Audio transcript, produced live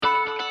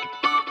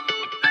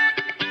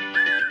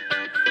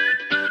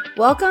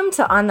Welcome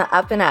to On the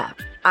Up and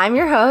Up. I'm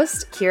your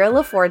host, Kira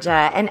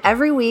LaForgia, and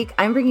every week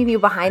I'm bringing you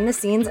behind the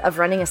scenes of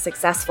running a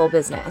successful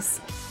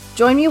business.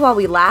 Join me while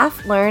we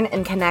laugh, learn,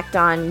 and connect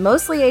on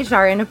mostly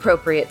HR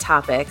inappropriate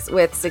topics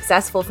with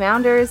successful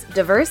founders,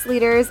 diverse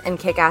leaders, and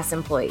kick-ass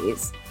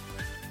employees.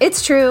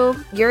 It's true,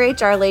 your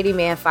HR lady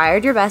may have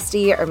fired your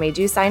bestie or made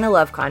you sign a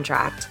love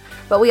contract,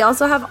 but we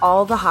also have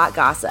all the hot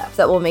gossip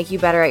that will make you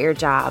better at your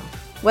job.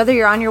 Whether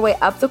you're on your way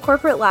up the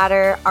corporate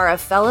ladder, are a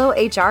fellow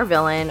HR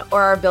villain,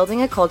 or are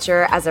building a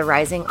culture as a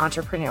rising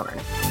entrepreneur.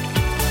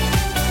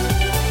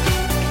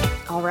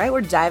 All right, we're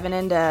diving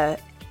into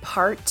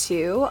part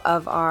 2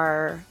 of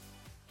our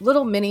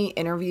little mini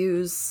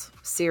interviews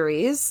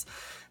series.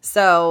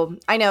 So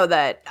I know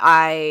that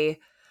I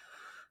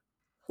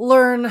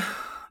learn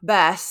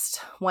best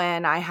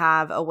when I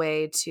have a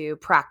way to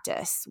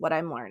practice what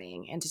I'm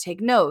learning and to take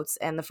notes.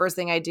 And the first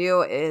thing I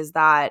do is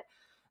that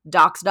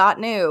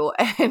docs.new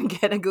and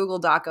get a Google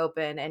Doc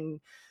open and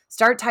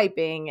start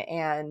typing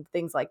and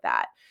things like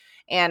that.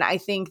 And I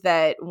think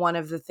that one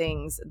of the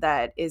things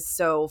that is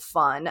so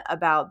fun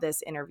about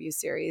this interview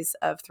series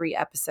of 3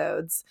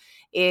 episodes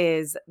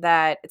is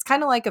that it's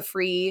kind of like a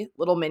free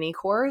little mini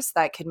course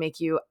that can make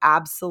you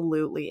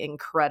absolutely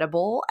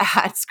incredible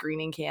at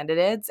screening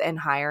candidates and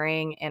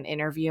hiring and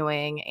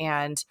interviewing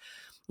and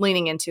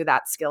leaning into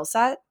that skill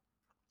set.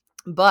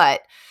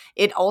 But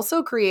it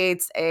also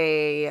creates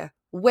a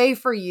way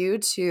for you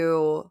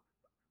to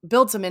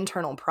build some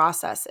internal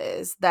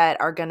processes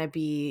that are going to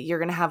be, you're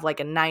going to have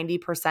like a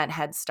 90%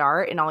 head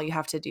start. And all you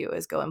have to do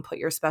is go and put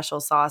your special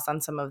sauce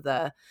on some of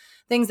the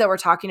things that we're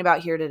talking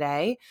about here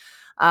today.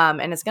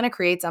 And it's going to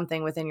create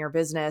something within your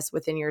business,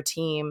 within your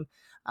team,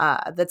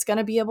 that's going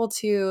to be able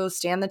to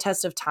stand the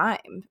test of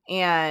time.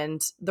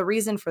 And the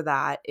reason for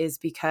that is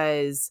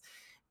because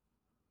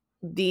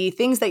the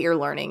things that you're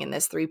learning in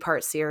this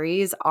 3-part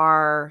series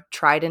are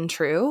tried and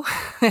true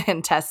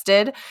and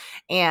tested,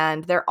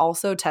 and they're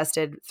also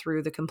tested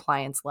through the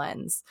compliance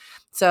lens.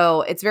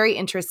 So it's very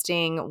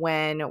interesting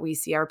when we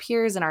see our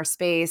peers in our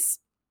space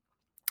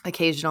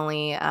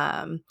occasionally,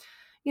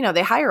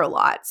 they hire a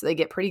lot, so they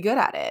get pretty good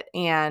at it.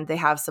 And they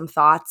have some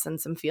thoughts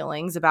and some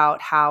feelings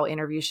about how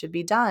interviews should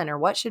be done or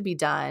what should be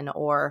done,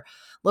 or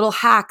little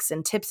hacks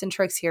and tips and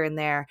tricks here and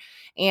there.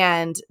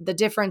 And the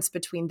difference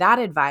between that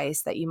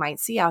advice that you might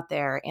see out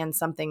there and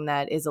something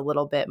that is a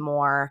little bit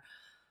more,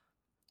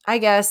 I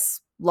guess,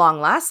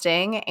 long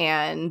lasting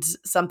and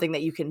something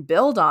that you can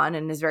build on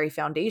and is very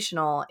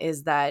foundational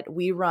is that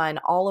we run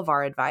all of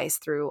our advice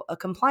through a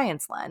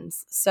compliance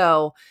lens.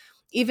 So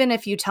even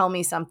if you tell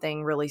me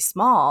something really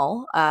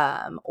small,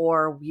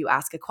 or you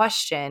ask a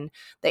question,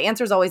 the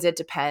answer is always it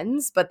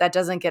depends, but that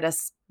doesn't get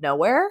us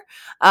nowhere.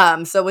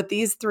 So with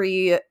these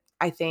 3,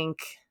 I think,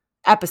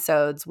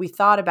 episodes, we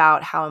thought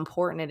about how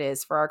important it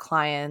is for our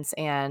clients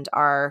and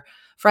our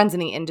friends in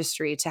the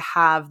industry to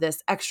have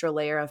this extra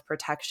layer of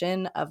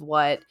protection of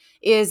what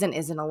is and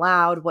isn't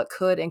allowed, what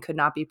could and could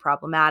not be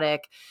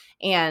problematic.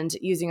 And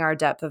using our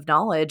depth of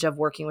knowledge of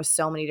working with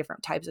so many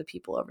different types of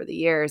people over the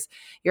years,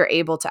 you're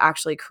able to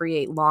actually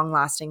create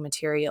long-lasting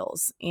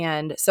materials.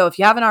 And so if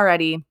you haven't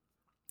already,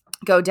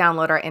 go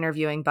download our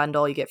interviewing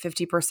bundle. You get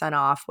 50%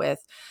 off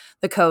with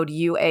the code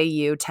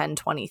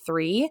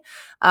UAU1023.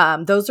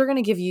 Those are going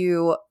to give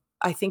you,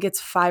 I think it's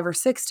 5 or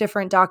 6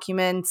 different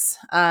documents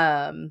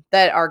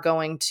that are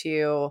going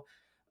to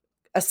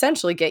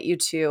essentially get you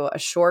to a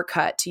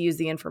shortcut to use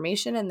the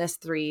information in this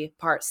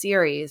 3-part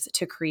series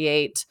to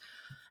create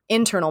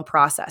internal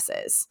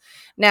processes.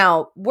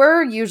 Now,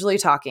 we're usually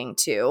talking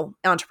to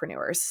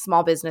entrepreneurs,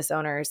 small business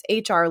owners,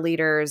 HR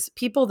leaders,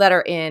 people that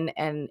are in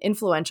an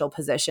influential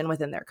position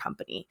within their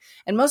company.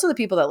 And most of the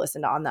people that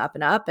listen to On the Up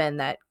and Up and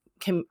that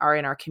are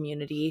in our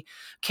community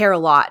care a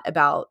lot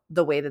about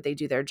the way that they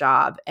do their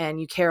job, and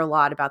you care a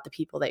lot about the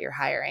people that you're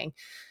hiring.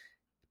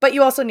 But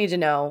you also need to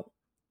know,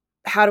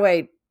 how do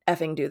I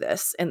effing do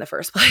this in the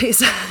first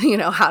place?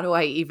 How do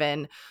I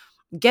even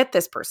get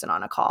this person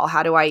on a call?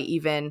 How do I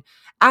even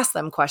ask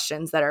them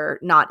questions that are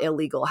not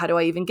illegal? How do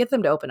I even get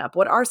them to open up?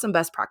 What are some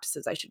best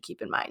practices I should keep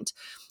in mind?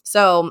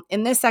 So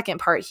in this second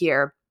part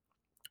here,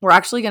 we're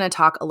actually going to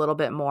talk a little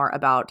bit more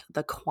about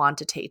the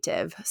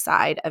quantitative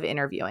side of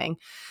interviewing.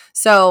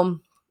 So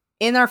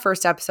in our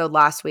first episode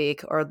last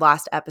week, or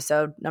last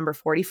episode, number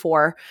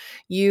 44,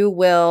 you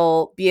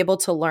will be able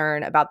to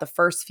learn about the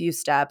first few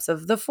steps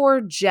of the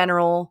 4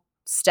 general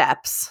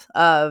steps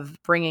of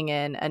bringing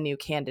in a new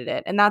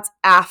candidate. And that's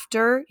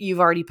after you've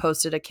already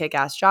posted a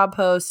kick-ass job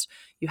post,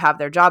 you have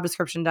their job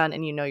description done,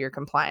 and you know your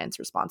compliance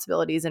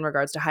responsibilities in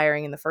regards to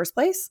hiring in the first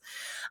place.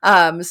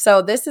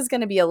 So this is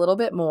going to be a little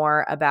bit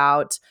more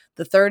about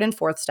the 3rd and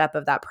 4th step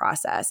of that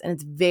process. And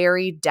it's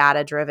very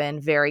data-driven,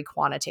 very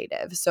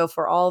quantitative. So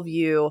for all of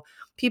you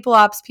people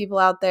ops people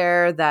out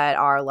there that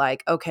are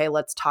like, okay,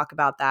 let's talk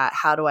about that.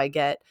 How do I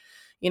get,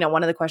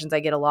 one of the questions I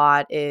get a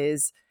lot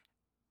is,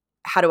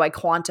 how do I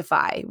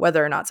quantify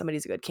whether or not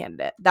somebody's a good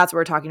candidate? That's what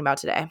we're talking about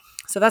today.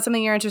 So that's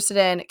something you're interested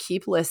in.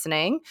 Keep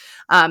listening.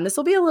 This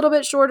will be a little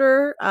bit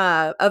shorter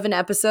of an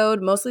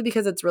episode, mostly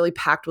because it's really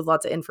packed with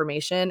lots of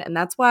information. And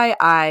that's why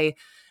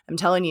I'm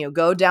telling you,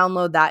 go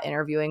download that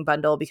interviewing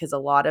bundle, because a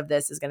lot of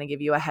this is going to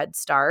give you a head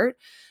start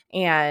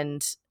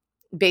and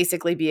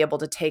basically be able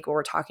to take what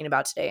we're talking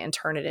about today and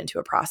turn it into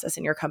a process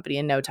in your company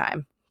in no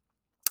time.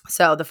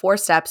 So the 4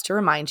 steps, to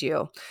remind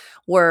you,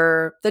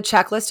 were the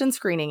checklist and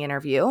screening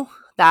interview,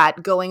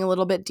 that going a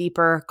little bit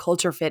deeper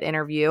culture fit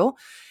interview.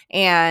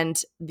 And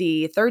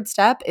the 3rd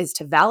step is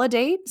to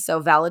validate.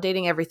 So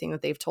validating everything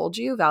that they've told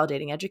you,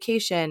 validating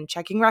education,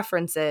 checking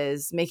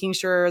references, making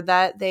sure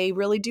that they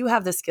really do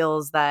have the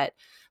skills that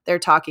they're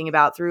talking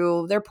about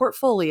through their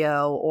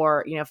portfolio,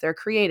 or, if they're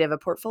creative, a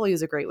portfolio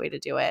is a great way to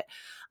do it,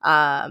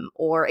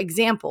 or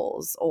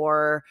examples,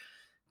 or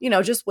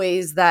just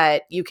ways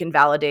that you can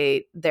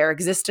validate their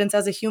existence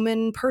as a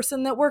human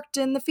person that worked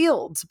in the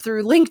field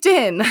through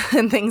LinkedIn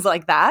and things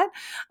like that,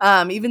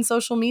 even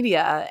social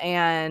media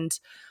and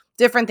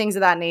different things of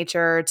that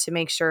nature, to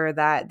make sure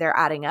that they're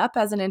adding up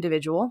as an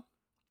individual.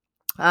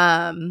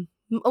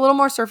 A little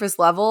more surface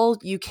level,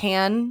 you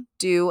can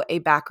do a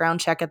background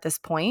check at this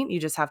point. You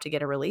just have to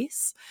get a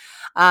release.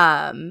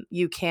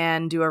 You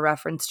can do a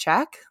reference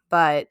check,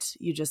 but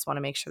you just want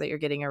to make sure that you're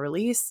getting a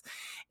release,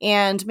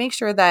 and make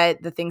sure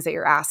that the things that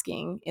you're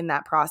asking in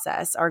that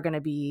process are going to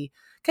be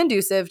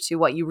conducive to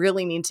what you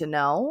really need to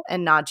know,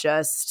 and not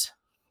just,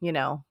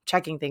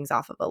 checking things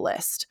off of a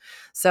list.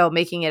 So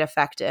making it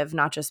effective,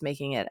 not just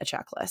making it a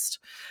checklist.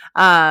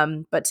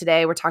 But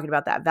today we're talking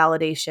about that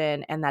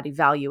validation and that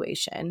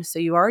evaluation. So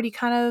you already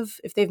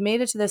if they've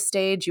made it to this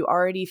stage,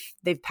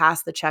 they've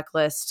passed the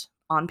checklist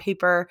on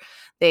paper.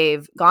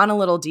 They've gone a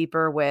little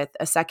deeper with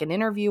a second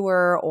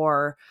interviewer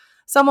or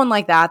someone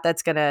like that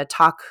that's going to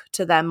talk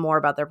to them more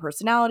about their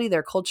personality,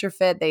 their culture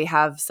fit. They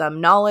have some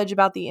knowledge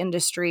about the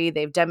industry.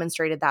 They've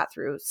demonstrated that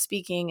through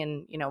speaking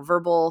and,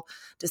 verbal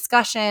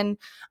discussion.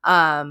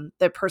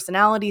 Their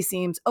personality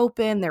seems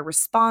open. They're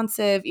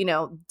responsive,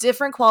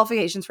 different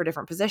qualifications for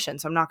different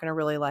positions. So I'm not going to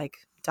really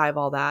dive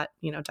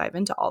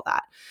into all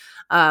that.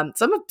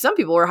 Some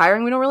people we're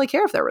hiring, we don't really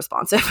care if they're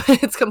responsive.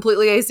 It's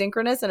completely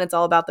asynchronous, and it's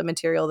all about the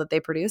material that they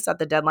produce at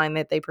the deadline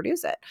that they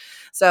produce it.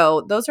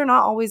 So those are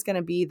not always going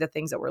to be the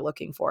things that we're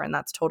looking for, and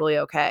that's totally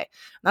okay.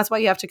 And that's why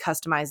you have to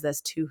customize this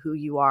to who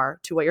you are,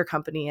 to what your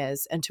company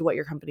is, and to what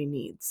your company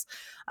needs.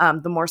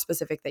 The more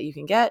specific that you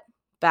can get,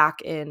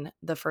 back in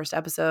the first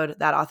episode,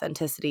 that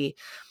authenticity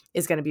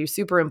is going to be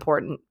super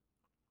important.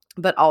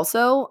 But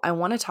also, I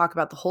want to talk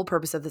about the whole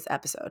purpose of this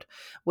episode,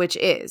 which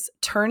is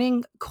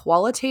turning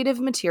qualitative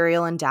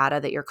material and data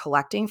that you're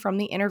collecting from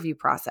the interview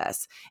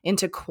process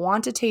into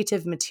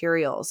quantitative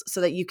materials,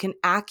 so that you can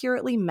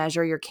accurately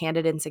measure your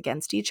candidates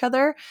against each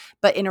other,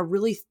 but in a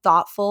really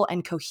thoughtful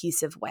and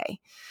cohesive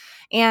way.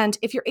 And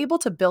if you're able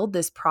to build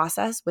this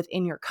process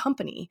within your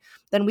company,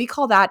 then we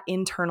call that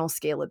internal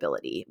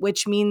scalability,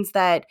 which means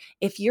that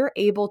if you're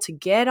able to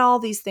get all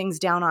these things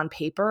down on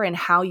paper and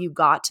how you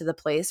got to the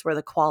place where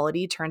the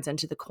quality turns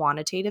into the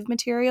quantitative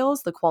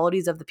materials, the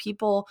qualities of the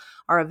people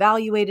are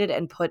evaluated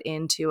and put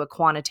into a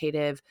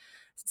quantitative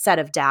set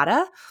of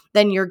data,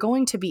 then you're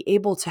going to be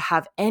able to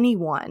have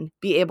anyone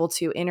be able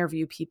to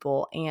interview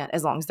people, and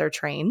as long as they're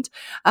trained,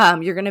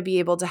 you're going to be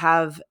able to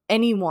have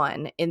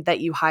anyone that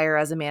you hire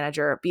as a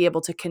manager be able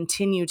to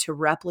continue to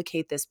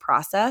replicate this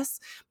process,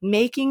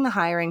 making the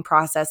hiring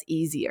process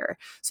easier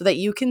so that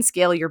you can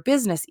scale your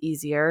business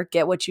easier,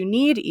 get what you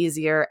need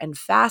easier and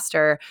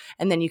faster,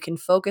 and then you can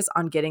focus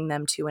on getting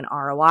them to an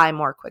ROI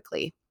more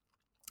quickly.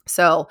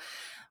 So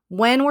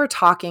when we're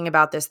talking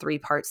about this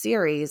 3-part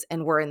series,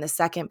 and we're in the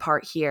second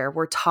part here,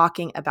 we're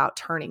talking about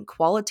turning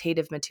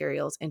qualitative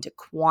materials into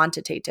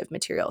quantitative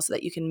materials so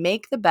that you can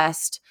make the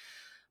best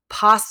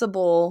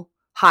possible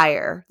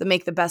hire,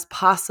 make the best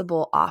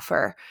possible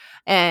offer,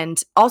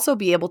 and also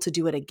be able to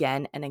do it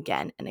again and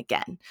again and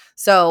again.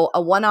 So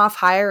a one-off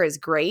hire is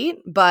great,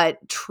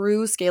 but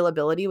true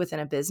scalability within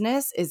a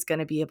business is going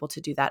to be able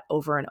to do that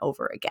over and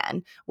over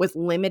again with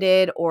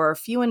limited or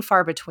few and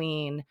far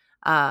between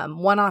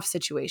one-off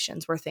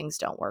situations where things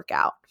don't work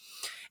out.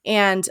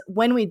 And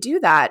when we do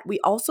that, we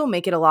also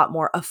make it a lot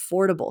more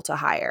affordable to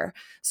hire.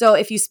 So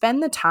if you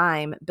spend the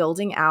time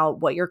building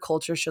out what your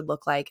culture should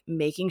look like,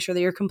 making sure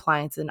that your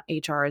compliance and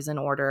HR is in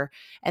order,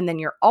 and then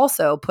you're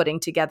also putting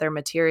together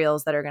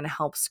materials that are going to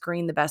help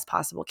screen the best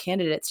possible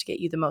candidates to get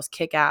you the most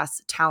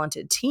kick-ass,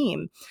 talented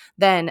team,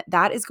 then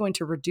that is going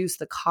to reduce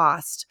the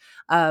cost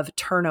of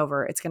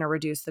turnover. It's going to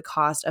reduce the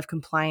cost of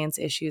compliance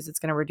issues. It's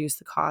going to reduce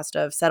the cost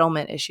of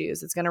settlement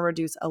issues. It's going to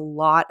reduce a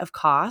lot of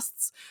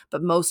costs,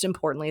 but most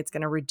importantly, it's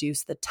going to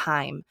reduce the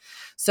time.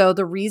 So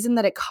the reason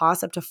that it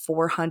costs up to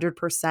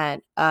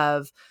 400%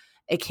 of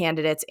a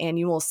candidate's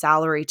annual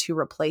salary to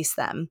replace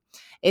them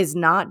is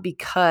not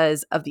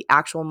because of the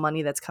actual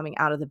money that's coming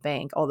out of the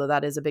bank, although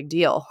that is a big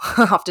deal.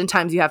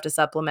 Oftentimes you have to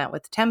supplement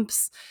with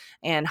temps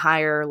and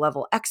higher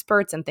level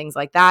experts and things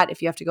like that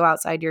if you have to go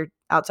outside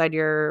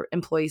your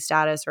employee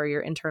status or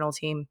your internal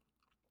team.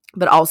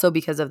 but also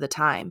because of the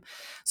time.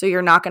 So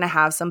you're not going to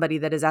have somebody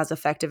that is as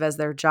effective as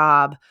their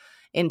job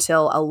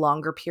until a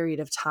longer period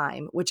of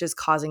time, which is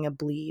causing a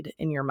bleed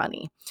in your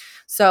money.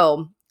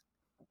 So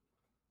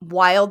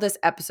while this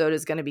episode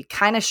is going to be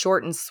kind of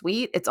short and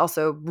sweet, it's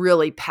also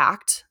really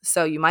packed.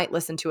 So you might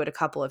listen to it a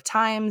couple of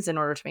times in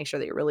order to make sure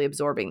that you're really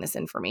absorbing this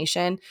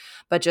information.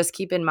 But just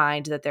keep in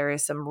mind that there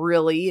is some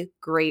really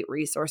great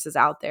resources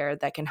out there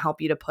that can help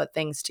you to put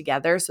things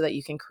together so that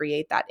you can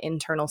create that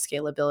internal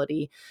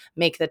scalability,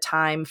 make the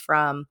time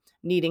from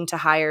needing to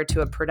hire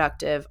to a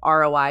productive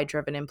ROI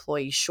driven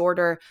employee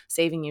shorter,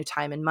 saving you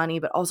time and money,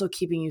 but also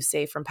keeping you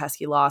safe from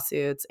pesky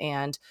lawsuits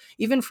and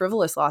even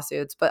frivolous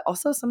lawsuits, but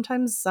also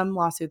sometimes some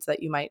lawsuits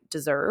that you might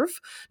deserve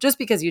just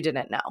because you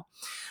didn't know.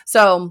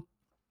 So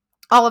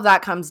all of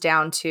that comes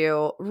down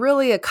to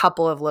really a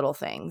couple of little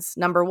things.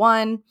 Number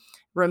one,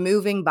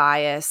 removing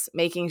bias,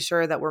 making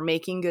sure that we're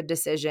making good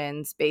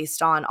decisions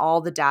based on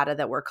all the data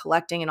that we're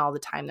collecting and all the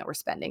time that we're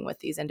spending with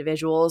these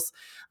individuals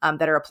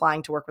that are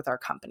applying to work with our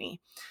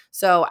company.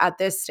 So at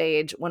this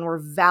stage, when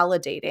we're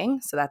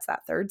validating, so that's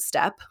that third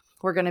step,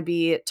 we're going to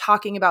be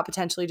talking about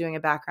potentially doing a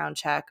background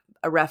check,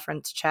 a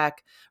reference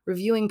check,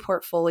 reviewing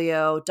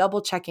portfolio,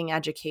 double checking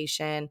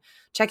education,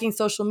 checking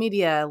social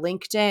media,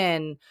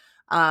 LinkedIn,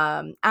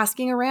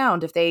 asking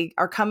around if they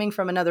are coming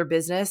from another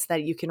business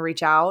that you can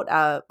reach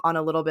out on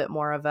a little bit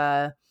more of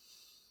a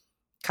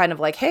kind of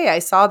like, hey, I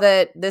saw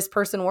that this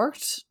person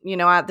worked,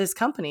 at this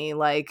company.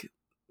 Like,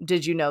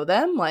 did you know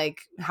them?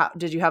 Like, how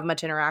did you have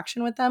much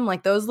interaction with them?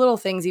 Like those little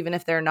things, even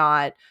if they're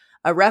not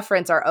a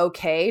reference, are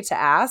okay to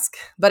ask.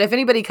 But if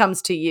anybody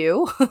comes to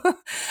you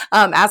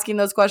asking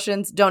those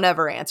questions, don't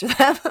ever answer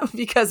them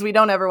because we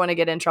don't ever want to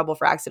get in trouble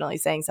for accidentally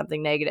saying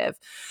something negative.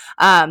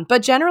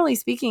 But generally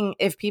speaking,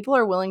 if people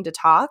are willing to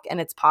talk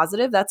and it's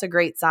positive, that's a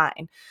great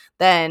sign.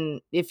 Then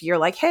if you're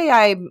like, hey,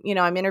 I'm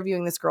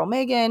interviewing this girl,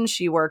 Megan,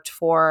 she worked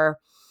for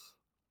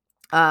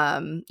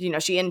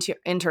she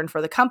interned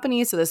for the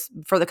company. So this,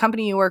 for the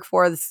company you work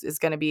for, this is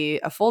going to be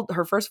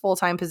her first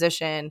full-time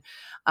position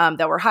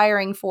that we're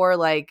hiring for.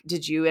 Like,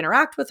 did you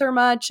interact with her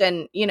much?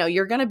 And,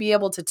 you're going to be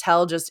able to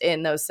tell just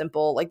in those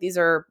simple, like these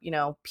are,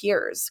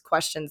 peers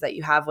questions that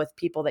you have with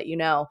people that,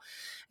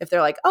 if they're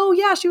like, oh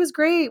yeah, she was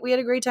great. We had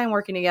a great time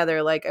working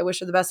together. Like, I wish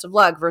her the best of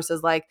luck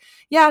versus like,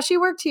 yeah, she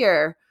worked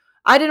here.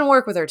 I didn't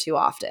work with her too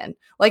often.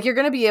 Like, you're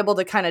going to be able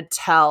to kind of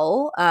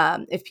tell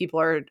if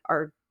people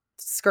are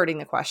skirting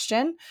the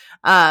question.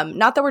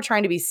 Not that we're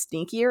trying to be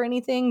sneaky or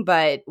anything,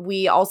 but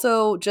we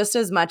also, just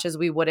as much as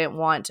we wouldn't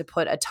want to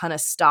put a ton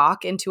of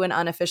stock into an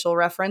unofficial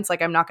reference,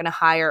 like I'm not going to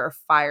hire or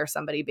fire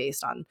somebody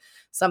based on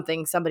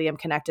somebody I'm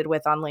connected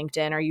with on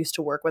LinkedIn or used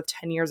to work with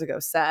 10 years ago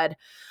said.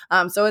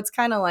 So it's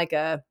kind of like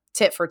a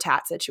tit for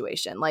tat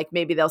situation. Like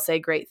maybe they'll say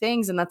great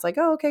things and that's like,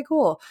 oh, okay,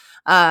 cool.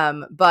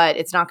 But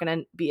it's not going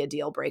to be a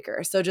deal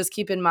breaker. So just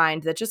keep in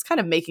mind that just kind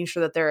of making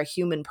sure that they're a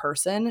human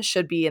person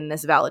should be in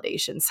this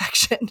validation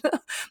section,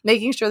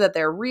 making sure that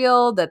they're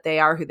real, that they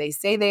are who they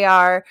say they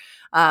are.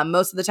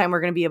 Most of the time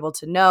we're going to be able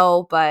to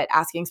know, but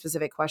asking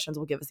specific questions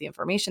will give us the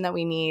information that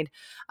we need.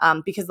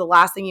 Because the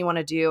last thing you want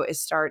to do is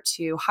start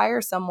to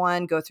hire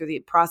someone, go through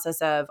the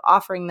process of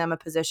offering them a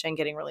position,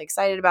 getting really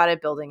excited about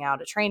it, building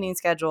out a training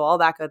schedule, all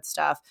that good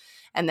stuff,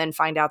 and then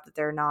find out that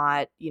they're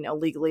not,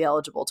 legally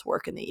eligible to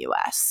work in the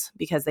US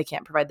because they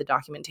can't provide the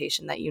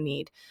documentation that you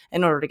need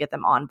in order to get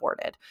them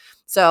onboarded.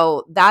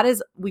 So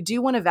we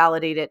do want to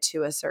validate it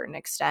to a certain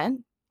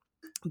extent,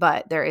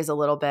 but there is a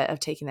little bit of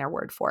taking their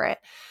word for it.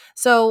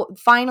 So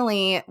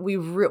finally,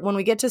 when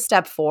we get to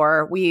step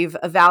 4, we've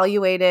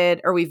validated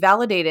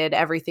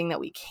everything that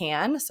we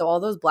can. So all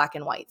those black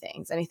and white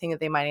things, anything that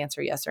they might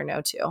answer yes or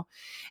no to.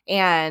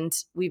 And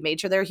we've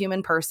made sure they're a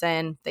human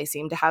person. They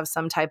seem to have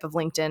some type of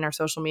LinkedIn or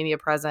social media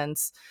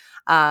presence,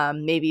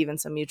 maybe even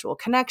some mutual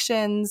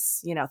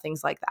connections,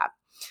 things like that.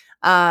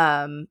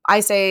 I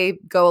say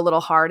go a little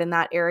hard in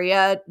that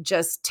area.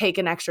 Just take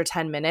an extra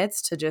 10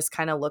 minutes to just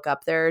kind of look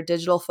up their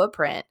digital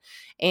footprint.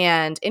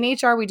 And in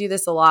HR, we do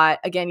this a lot.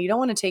 Again, you don't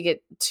want to take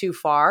it too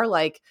far.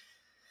 Like,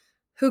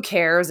 who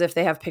cares if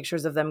they have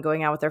pictures of them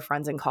going out with their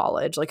friends in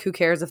college? Like, who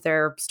cares if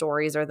their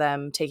stories are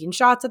them taking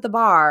shots at the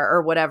bar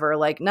or whatever?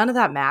 Like, none of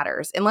that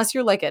matters unless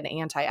you're like an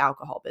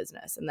anti-alcohol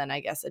business. And then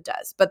I guess it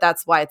does. But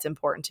that's why it's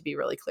important to be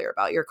really clear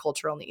about your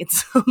cultural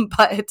needs.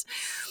 But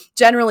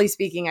generally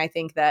speaking, I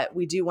think that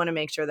we do want to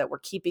make sure that we're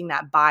keeping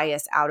that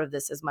bias out of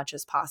this as much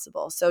as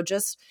possible. So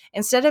just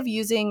instead of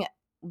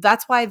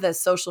that's why the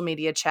social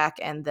media check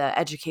and the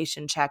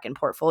education check and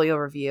portfolio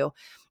review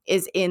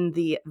is in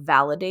the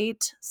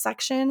validate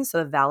section. So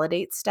the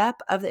validate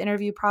step of the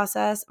interview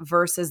process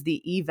versus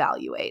the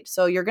evaluate.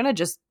 So you're going to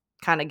just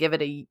kind of give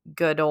it a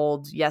good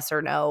old yes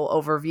or no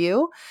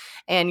overview,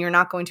 and you're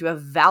not going to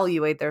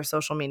evaluate their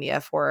social media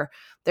for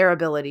their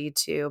ability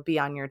to be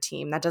on your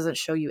team. That doesn't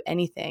show you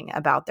anything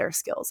about their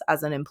skills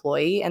as an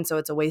employee. And so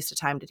it's a waste of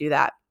time to do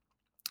that.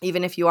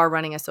 Even if you are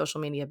running a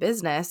social media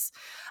business,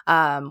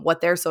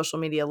 what their social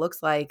media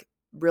looks like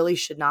really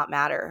should not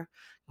matter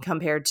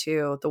compared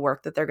to the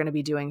work that they're going to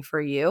be doing for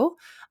you.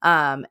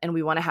 And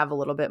we want to have a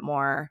little bit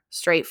more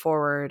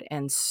straightforward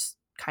and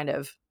kind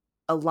of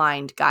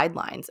aligned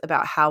guidelines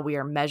about how we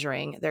are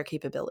measuring their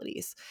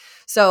capabilities.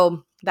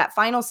 So that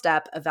final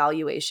step,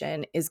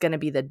 evaluation, is going to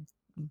be the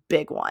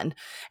big one.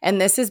 And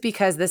this is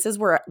because this is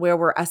where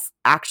we're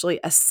actually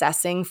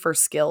assessing for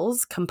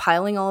skills,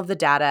 compiling all of the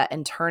data,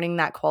 and turning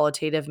that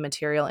qualitative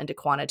material into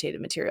quantitative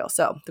material.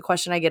 So the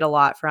question I get a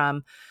lot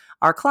from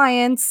our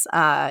clients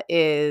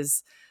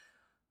is,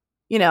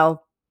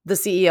 the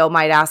CEO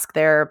might ask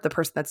the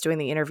person that's doing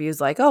the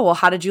interviews, like, oh, well,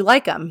 how did you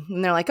like them?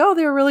 And they're like, oh,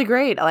 they were really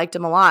great. I liked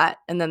them a lot.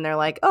 And then they're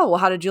like, oh, well,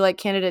 how did you like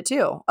candidate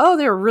 2? Oh,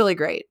 they were really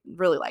great.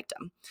 Really liked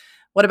them.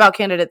 What about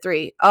candidate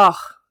 3? Oh,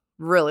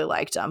 really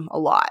liked them a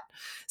lot.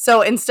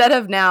 So instead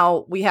of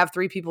now we have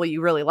 3 people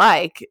you really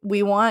like,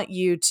 we want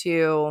you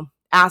to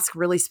ask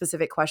really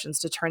specific questions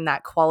to turn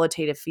that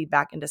qualitative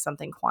feedback into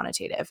something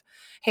quantitative.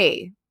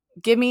 Hey,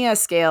 give me a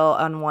scale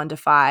on 1 to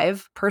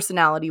 5,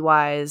 personality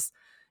wise,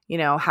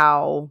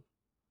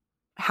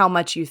 how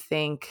much you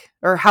think,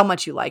 or how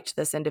much you liked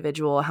this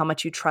individual, how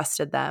much you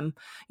trusted them,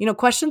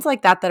 questions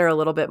like that are a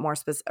little bit more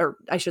specific, or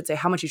I should say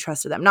how much you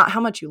trusted them, not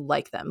how much you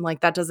like them. Like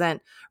that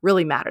doesn't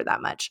really matter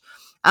that much.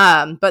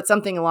 But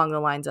something along the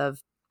lines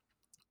of,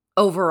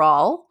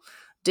 overall,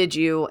 did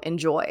you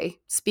enjoy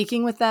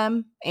speaking with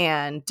them?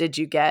 And did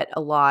you get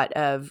a lot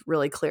of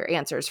really clear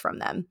answers from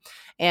them?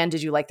 And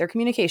did you like their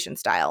communication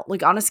style?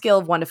 Like on a scale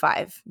of 1 to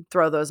 5,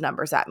 throw those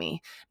numbers at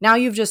me. Now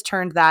you've just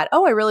turned that,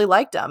 oh, I really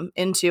liked them,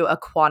 into a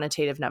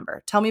quantitative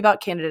number. Tell me about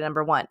candidate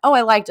number 1. Oh,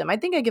 I liked him. I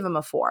think I give him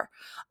a 4.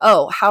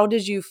 Oh, how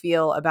did you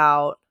feel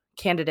about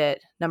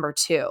candidate number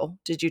 2?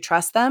 Did you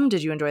trust them?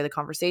 Did you enjoy the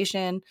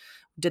conversation?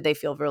 Did they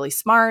feel really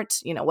smart?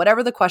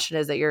 Whatever the question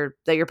is that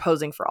you're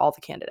posing for all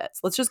the candidates.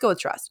 Let's just go with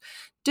trust.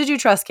 Did you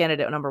trust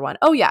candidate number 1?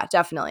 Oh yeah,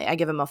 definitely. I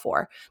give him a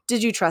 4.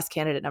 Did you trust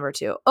candidate number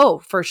 2? Oh,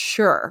 for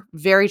sure.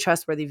 Very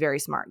trustworthy, very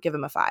smart. Give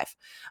him a 5.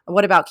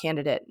 What about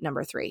candidate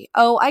number 3?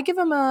 Oh, I give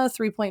him a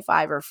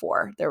 3.5 or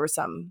 4. There were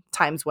some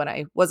times when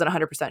I wasn't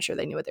 100% sure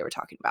they knew what they were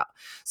talking about.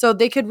 So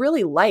they could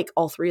really like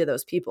all 3 of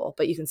those people,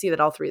 but you can see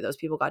that all 3 of those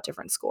people got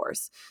different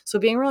scores. So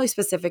being really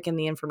specific in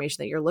the information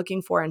that you're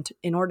looking for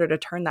in order to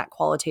turn that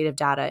qualitative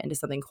data into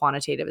something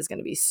quantitative is going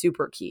to be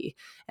super key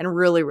and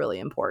really, really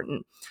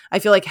important. I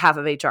feel like half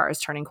of HR is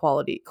turning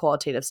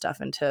qualitative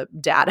stuff into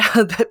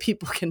data that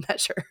people can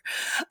measure,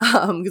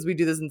 because we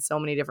do this in so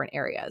many different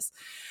areas.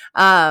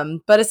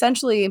 But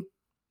essentially,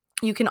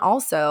 you can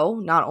also,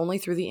 not only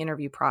through the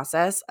interview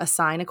process,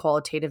 assign a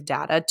qualitative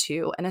data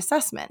to an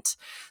assessment.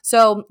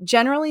 So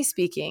generally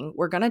speaking,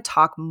 we're going to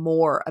talk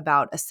more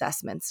about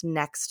assessments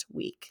next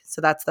week.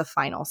 So that's the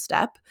final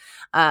step.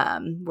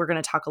 We're going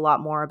to talk a lot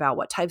more about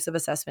what types of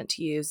assessment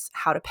to use,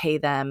 how to pay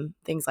them,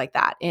 things like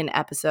that in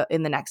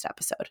the next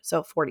episode.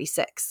 So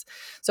 46.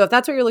 So if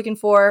that's what you're looking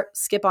for,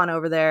 skip on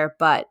over there.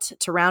 But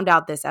to round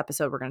out this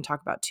episode, we're going to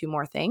talk about 2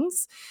 more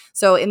things.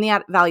 So in the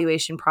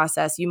evaluation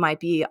process, you might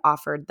be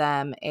offered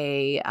them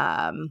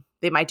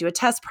they might do a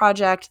test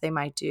project, they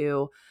might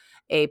do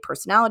a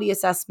personality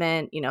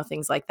assessment,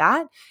 things like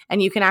that. And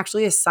you can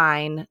actually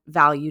assign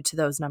value to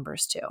those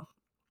numbers too.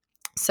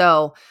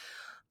 So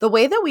the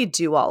way that we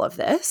do all of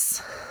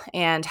this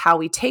and how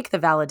we take the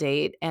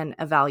validate and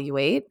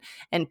evaluate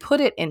and put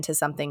it into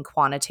something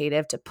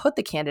quantitative to put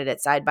the candidate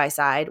side by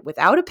side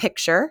without a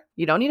picture.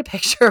 You don't need a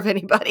picture of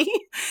anybody,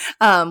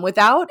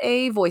 without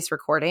a voice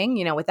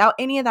recording, without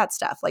any of that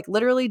stuff, like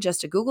literally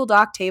just a Google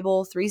Doc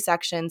table, 3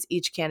 sections,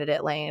 each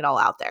candidate laying it all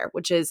out there,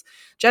 which is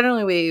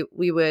generally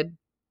we would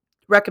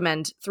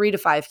recommend 3 to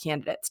 5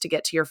 candidates to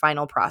get to your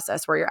final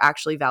process where you're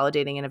actually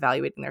validating and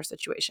evaluating their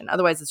situation.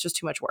 Otherwise, it's just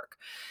too much work.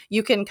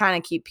 You can kind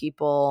of keep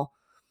people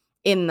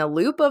in the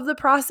loop of the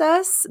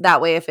process. That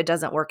way, if it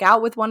doesn't work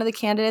out with one of the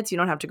candidates, you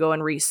don't have to go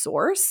and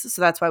resource.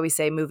 So that's why we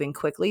say moving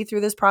quickly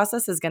through this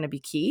process is going to be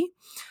key.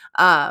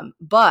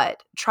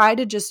 But try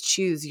to just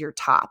choose your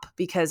top,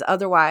 because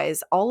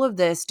otherwise all of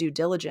this due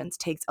diligence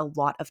takes a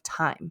lot of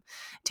time.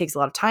 It takes a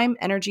lot of time,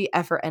 energy,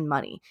 effort, and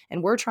money.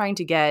 And we're trying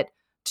to get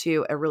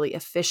to a really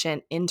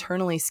efficient,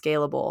 internally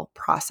scalable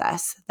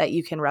process that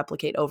you can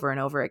replicate over and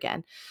over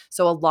again.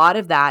 So a lot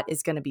of that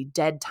is going to be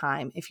dead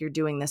time if you're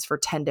doing this for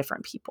 10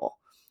 different people.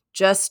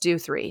 Just do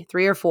 3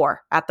 or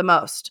 4 at the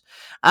most,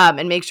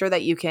 and make sure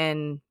that you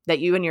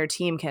and your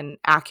team can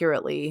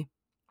accurately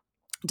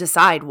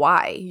decide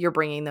why you're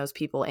bringing those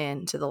people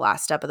in to the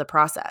last step of the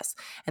process.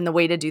 And the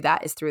way to do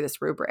that is through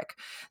this rubric.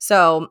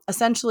 So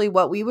essentially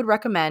what we would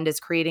recommend is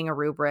creating a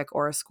rubric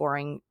or a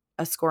scoring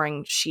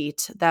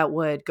sheet that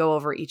would go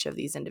over each of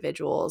these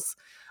individuals'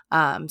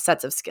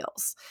 sets of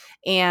skills.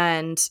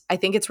 And I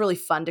think it's really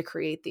fun to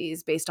create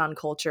these based on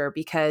culture,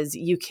 because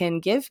you can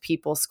give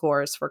people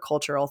scores for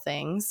cultural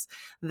things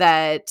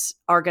that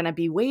are going to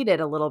be weighted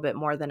a little bit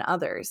more than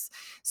others.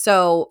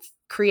 So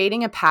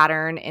creating a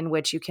pattern in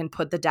which you can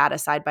put the data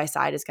side by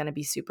side is going to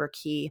be super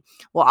key.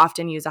 We'll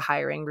often use a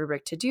hiring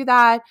rubric to do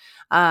that.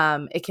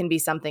 It can be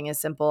something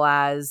as simple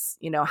as,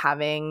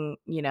 having,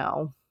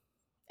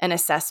 an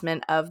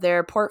assessment of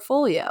their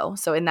portfolio.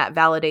 So in that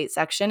validate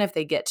section, if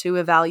they get to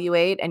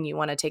evaluate and you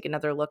want to take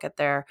another look at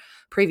their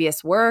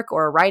previous work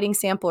or a writing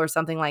sample or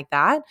something like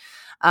that,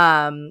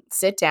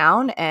 sit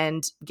down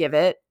and give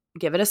it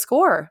give it a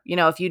score.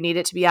 If you need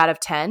it to be out of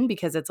 10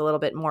 because it's a little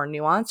bit more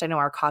nuanced. I know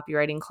our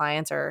copywriting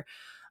clients are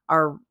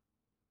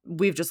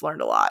we've just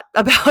learned a lot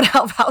about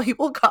how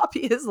valuable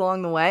copy is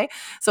along the way.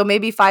 So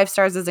maybe 5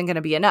 stars isn't going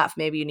to be enough.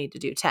 Maybe you need to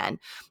do 10.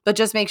 But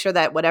just make sure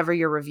that whatever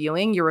you're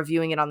reviewing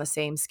it on the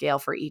same scale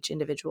for each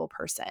individual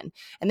person.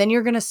 And then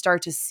you're going to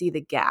start to see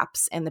the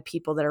gaps and the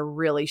people that are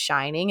really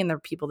shining and the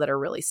people that are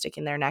really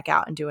sticking their neck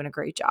out and doing a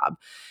great job.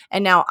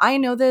 And now I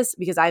know this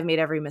because I've made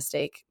every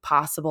mistake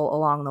possible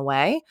along the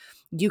way.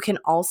 You can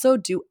also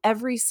do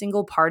every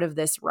single part of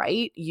this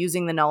right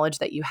using the knowledge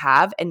that you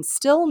have and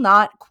still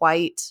not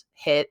quite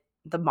hit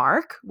the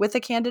mark with a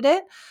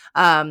candidate.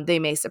 They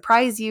may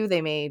surprise you.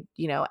 They may,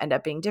 end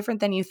up being different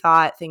than you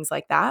thought, things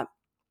like that.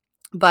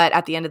 But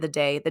at the end of the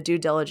day, the due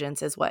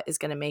diligence is what is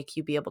going to make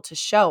you be able to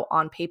show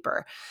on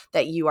paper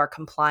that you are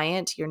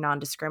compliant, you're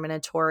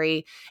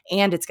non-discriminatory,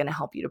 and it's going to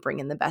help you to bring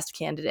in the best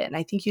candidate. And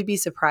I think you'd be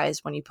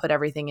surprised when you put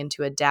everything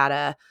into a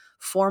data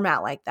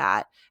format like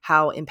that,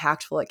 how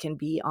impactful it can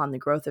be on the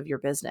growth of your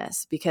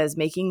business, because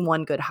making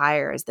one good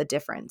hire is the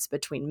difference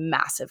between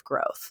massive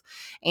growth.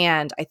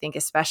 And I think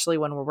especially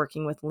when we're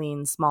working with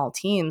lean, small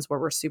teams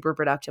where we're super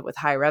productive with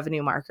high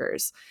revenue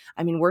markers,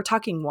 I mean, we're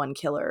talking one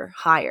killer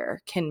hire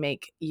can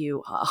make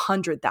you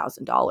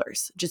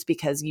 $100,000 just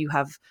because you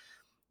have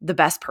the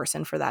best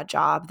person for that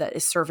job that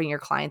is serving your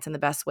clients in the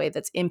best way,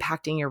 that's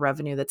impacting your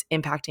revenue, that's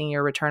impacting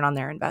your return on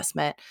their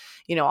investment,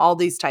 all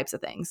these types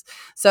of things.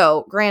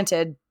 So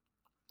granted,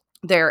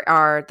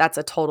 that's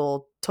a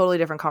totally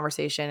different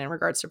conversation in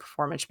regards to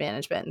performance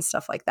management and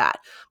stuff like that.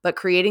 But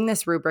creating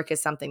this rubric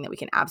is something that we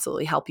can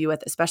absolutely help you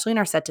with, especially in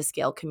our Set to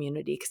Scale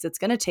community, because it's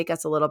going to take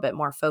us a little bit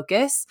more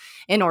focus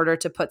in order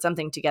to put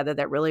something together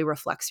that really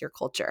reflects your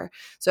culture.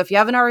 So if you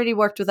haven't already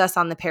worked with us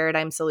on the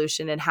Paradigm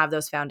solution and have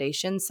those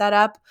foundations set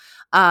up,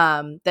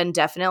 then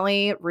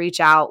definitely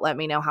reach out. Let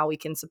me know how we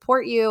can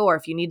support you, or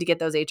if you need to get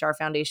those HR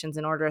foundations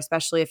in order,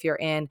 especially if you're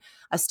in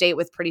a state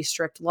with pretty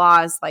strict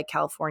laws like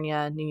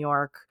California, New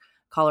York,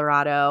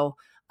 Colorado,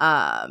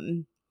 a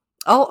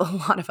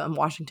lot of them,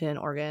 Washington,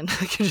 Oregon,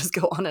 I could just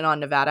go on and on.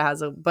 Nevada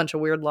has a bunch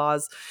of weird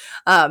laws,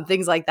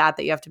 things like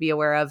that you have to be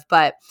aware of.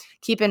 But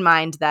keep in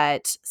mind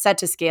that Set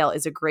to Scale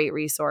is a great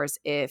resource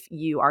if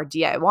you are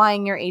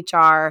DIYing your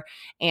HR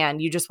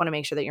and you just want to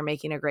make sure that you're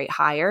making a great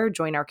hire.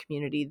 Join our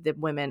community. The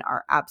women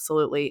are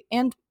absolutely,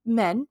 and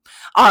men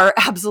are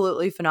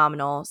absolutely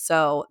phenomenal.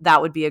 So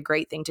that would be a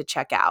great thing to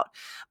check out.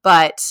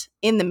 But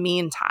in the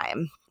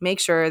meantime, make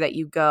sure that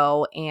you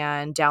go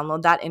and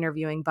download that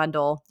interviewing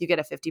bundle. You get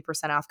a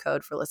 50% off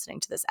code for listening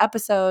to this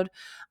episode,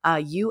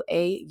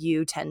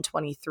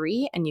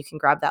 UAU1023, and you can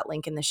grab that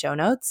link in the show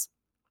notes.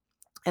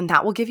 And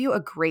that will give you a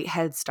great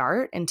head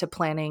start into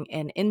planning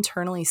an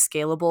internally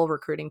scalable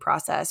recruiting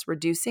process,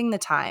 reducing the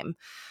time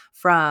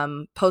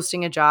from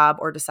posting a job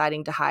or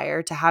deciding to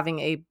hire to having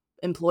a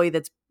employee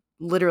that's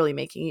literally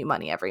making you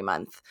money every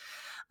month.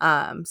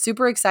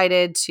 Super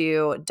excited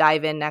to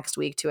dive in next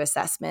week to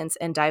assessments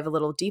and dive a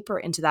little deeper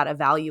into that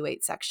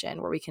evaluate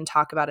section where we can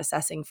talk about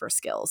assessing for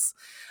skills.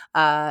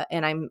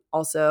 And I'm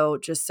also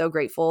just so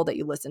grateful that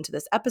you listened to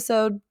this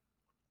episode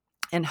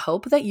and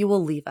hope that you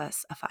will leave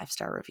us a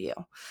 5-star review.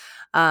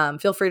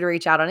 Feel free to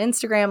reach out on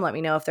Instagram. Let me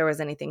know if there was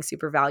anything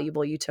super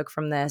valuable you took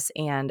from this,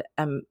 and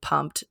I'm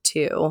pumped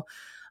to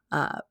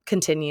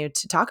continue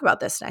to talk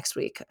about this next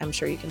week. I'm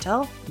sure you can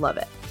tell. Love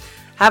it.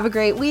 Have a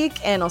great week,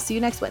 and I'll see you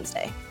next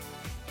Wednesday.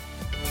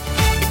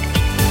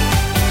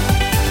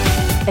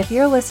 If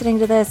you're listening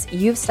to this,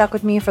 you've stuck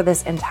with me for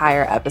this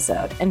entire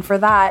episode, and for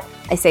that,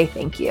 I say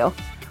thank you.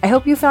 I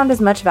hope you found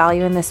as much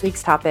value in this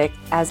week's topic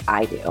as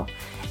I do.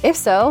 If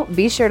so,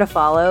 be sure to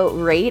follow,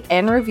 rate,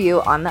 and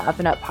review on the Up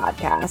and Up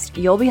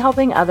podcast. You'll be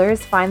helping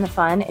others find the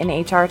fun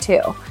in HR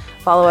too.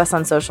 Follow us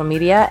on social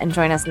media and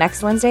join us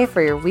next Wednesday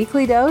for your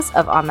weekly dose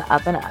of On the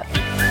Up and Up.